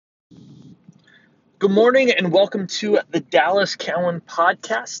Good morning and welcome to the Dallas Cowan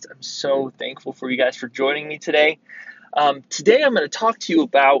podcast. I'm so thankful for you guys for joining me today. Today I'm going to talk to you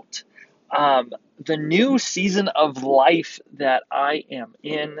about the new season of life that I am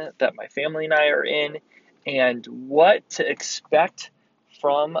in, that my family and I are in, and what to expect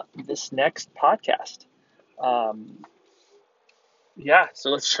from this next podcast. Um,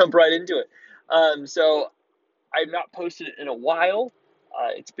 so let's jump right into it. So I've not posted it in a while.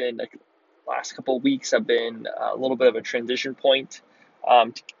 It's been like last couple of weeks have been a little bit of a transition point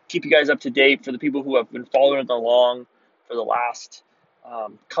to keep you guys up to date for the people who have been following along for the last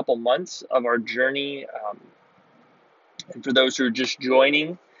couple months of our journey. And for those who are just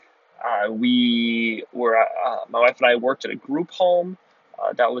joining, my wife and I worked at a group home.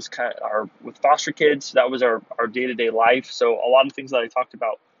 That was kind of our with foster kids. That was our day-to-day life. So a lot of things that I talked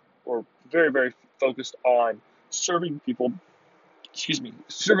about were very, very focused on serving people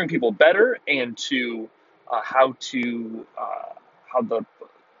serving people better and to how the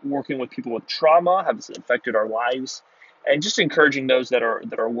working with people with trauma has affected our lives, and just encouraging those that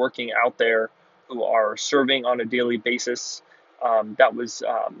are working out there who are serving on a daily basis. That was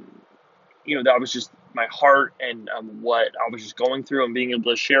just my heart and what I was just going through, and being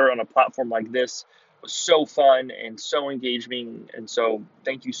able to share on a platform like this was so fun and so engaging. And so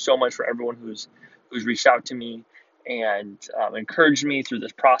thank you so much for everyone who's reached out to me and encouraged me through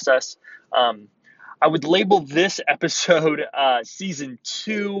this process. I would label this episode season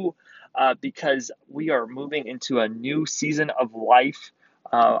 2 because we are moving into a new season of life.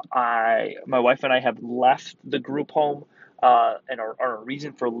 My wife and I have left the group home, and our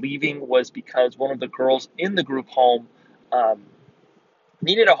reason for leaving was because one of the girls in the group home um,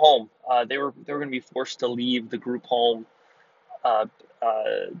 needed a home. They were going to be forced to leave the group home uh,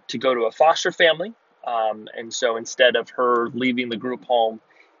 to go to a foster family. And so instead of her leaving the group home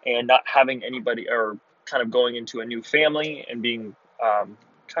and not having anybody, or kind of going into a new family and being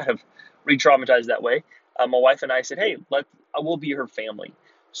kind of re-traumatized that way, my wife and I said, "Hey, I will be her family."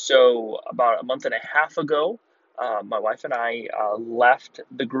 So about a month and a half ago, my wife and I left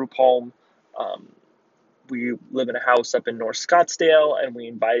the group home. Um, we live in a house up in North Scottsdale, and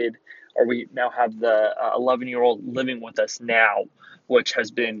we now have the 11-year-old living with us now, which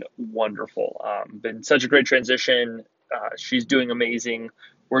has been wonderful. Been such a great transition. She's doing amazing.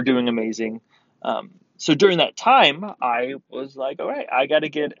 We're doing amazing. So during that time, I was like, all right, I got to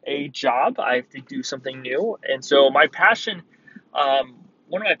get a job. I have to do something new. And so one of my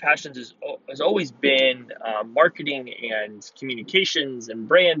passions has always been marketing and communications and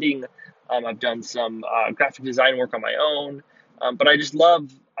branding. I've done some graphic design work on my own, but I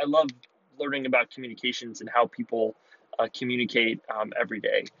love learning about communications and how people communicate every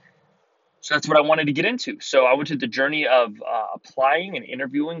day. So that's what I wanted to get into. So I went through the journey of applying and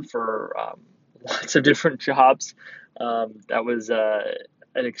interviewing for lots of different jobs. That was an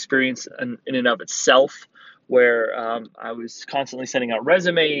experience in and of itself, where I was constantly sending out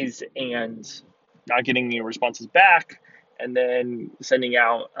resumes and not getting any responses back, and then sending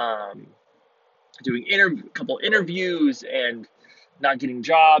out doing a couple interviews and not getting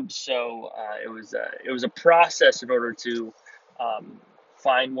jobs. So it was a process in order to um,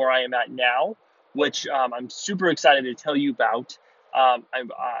 find where I am at now, which I'm super excited to tell you about.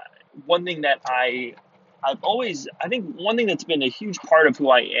 One thing that I think one thing that's been a huge part of who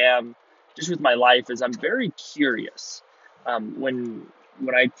I am, just with my life, is I'm very curious. When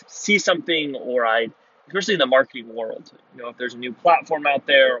I see something, especially in the marketing world, if there's a new platform out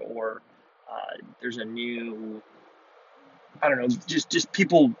there, or there's a new, I don't know, just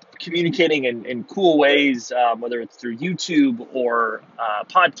people communicating in cool ways, whether it's through YouTube or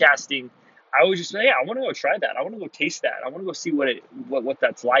podcasting. I always just say, yeah, I want to go try that. I want to go taste that. I want to go see what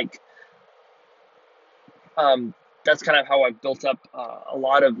that's like. Um, that's kind of how I've built up a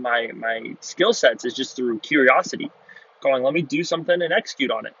lot of my skill sets, is just through curiosity, going, let me do something and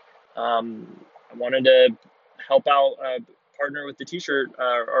execute on it. I wanted to help out, partner with the t-shirt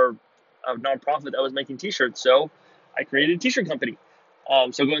or a nonprofit that was making t-shirts. So I created a t-shirt company.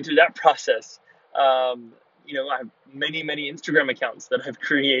 So going through that process, I have many Instagram accounts that I've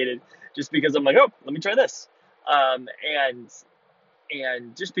created just because I'm like, oh, let me try this. And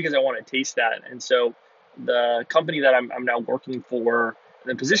just because I want to taste that. And so the company that I'm now working for,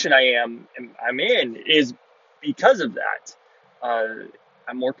 the position I'm in, is because of that.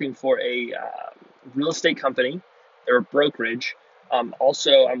 I'm working for a real estate company. They're a brokerage.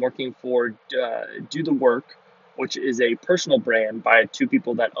 Also, I'm working for Do the Work, which is a personal brand by two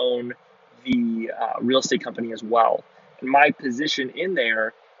people that own the real estate company as well. And my position in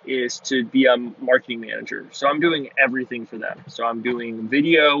there is to be a marketing manager. So I'm doing everything for them. So I'm doing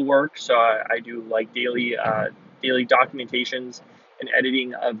video work. So I do like daily documentations and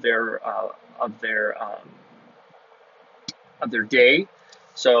editing of their of their day.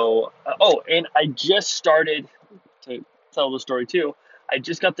 So and I just started to tell the story too. I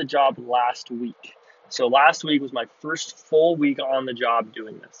just got the job last week. So last week was my first full week on the job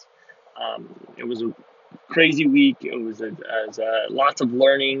doing this. It was a crazy week. It was lots of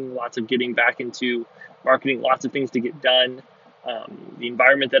learning, lots of getting back into marketing, lots of things to get done. The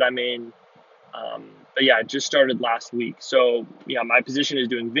environment that I'm in. But yeah, it just started last week. So yeah, my position is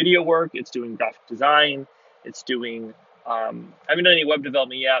doing video work. It's doing graphic design. It's doing. I haven't done any web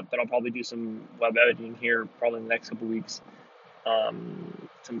development yet, but I'll probably do some web editing here probably in the next couple of weeks.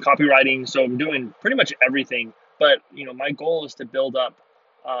 Some copywriting. So I'm doing pretty much everything. But my goal is to build up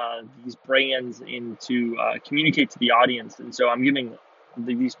these brands and to communicate to the audience. And so I'm giving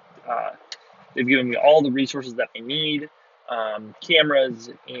these. They've given me all the resources that I need, cameras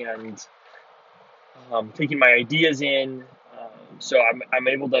and taking my ideas in. So I'm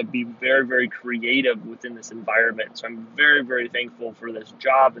able to be very, very creative within this environment. So I'm very, very thankful for this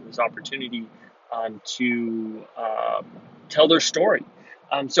job and this opportunity to tell their story.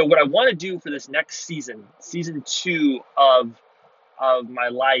 So what I want to do for this next season 2 of my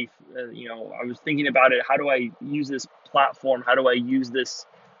life, I was thinking about it. How do I use this platform? How do I use this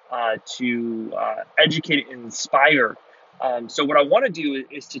to educate and inspire? So what I want to do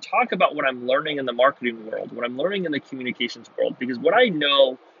is to talk about what I'm learning in the marketing world, what I'm learning in the communications world, because what I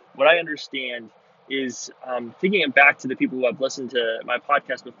know, what I understand is thinking it back to the people who have listened to my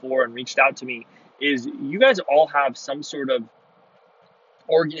podcast before and reached out to me, is you guys all have some sort of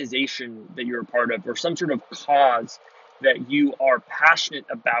organization that you're a part of or some sort of cause that you are passionate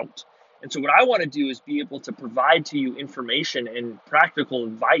about. And so what I want to do is be able to provide to you information and practical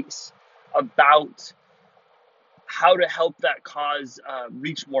advice about how to help that cause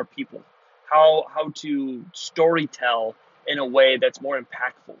reach more people, how to story tell in a way that's more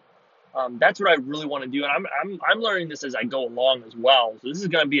impactful. That's what I really want to do, and I'm learning this as I go along as well. So this is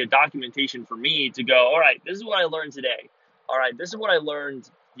going to be a documentation for me to go. All right, this is what I learned today. All right, this is what I learned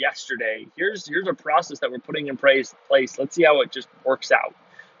yesterday. Here's a process that we're putting in place. Let's see how it just works out.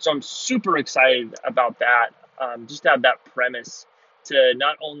 So I'm super excited about that. Just to have that premise to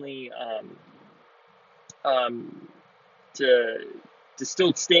not only um, to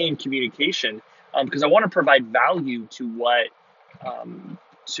still stay in communication, because I want to provide value to what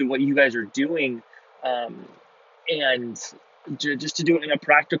you guys are doing, and just to do it in a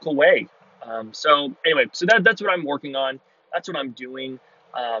practical way. So anyway, so that's what I'm working on. That's what I'm doing.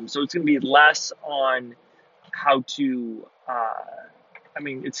 So it's going to be less on how to.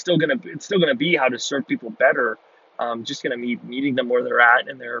 It's still gonna be how to serve people better. Just gonna be meeting them where they're at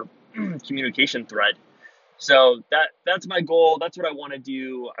in their communication thread. So that's my goal. That's what I want to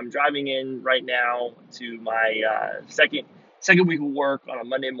do. I'm driving in right now to my second week of work on a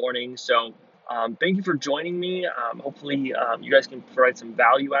Monday morning. So thank you for joining me. Hopefully you guys can provide some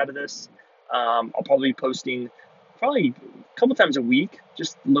value out of this. I'll probably be posting probably a couple times a week,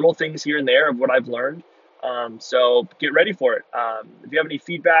 just little things here and there of what I've learned. So get ready for it. If you have any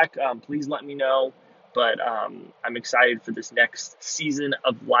feedback, please let me know. But I'm excited for this next season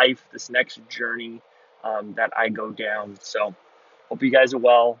of life, this next journey that I go down. So hope you guys are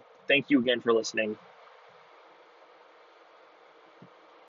well. Thank you again for listening.